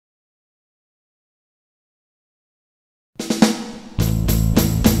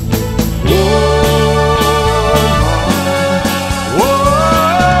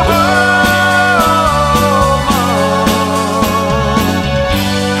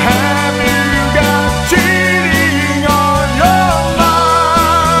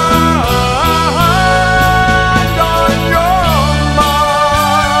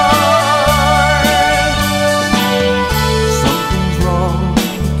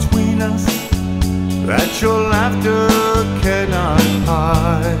laughter cannot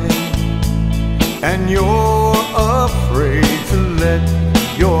hide, and you're afraid to let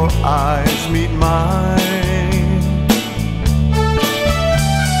your eyes meet mine.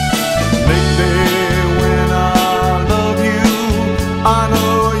 Lately when I love you, I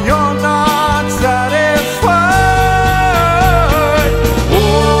know you're not satisfied.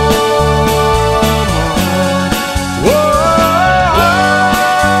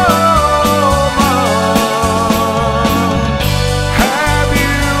 Have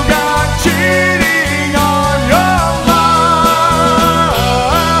you got cheating on your mind?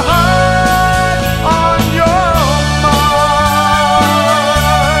 On your mind.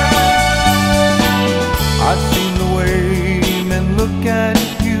 I've seen the way men look at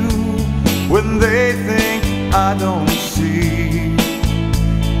you when they think I don't see,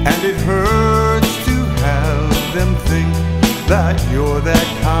 and it hurts to have them think that you're that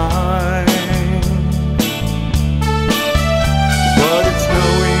kind. But it's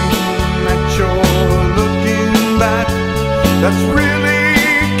knowing that you're looking back that's really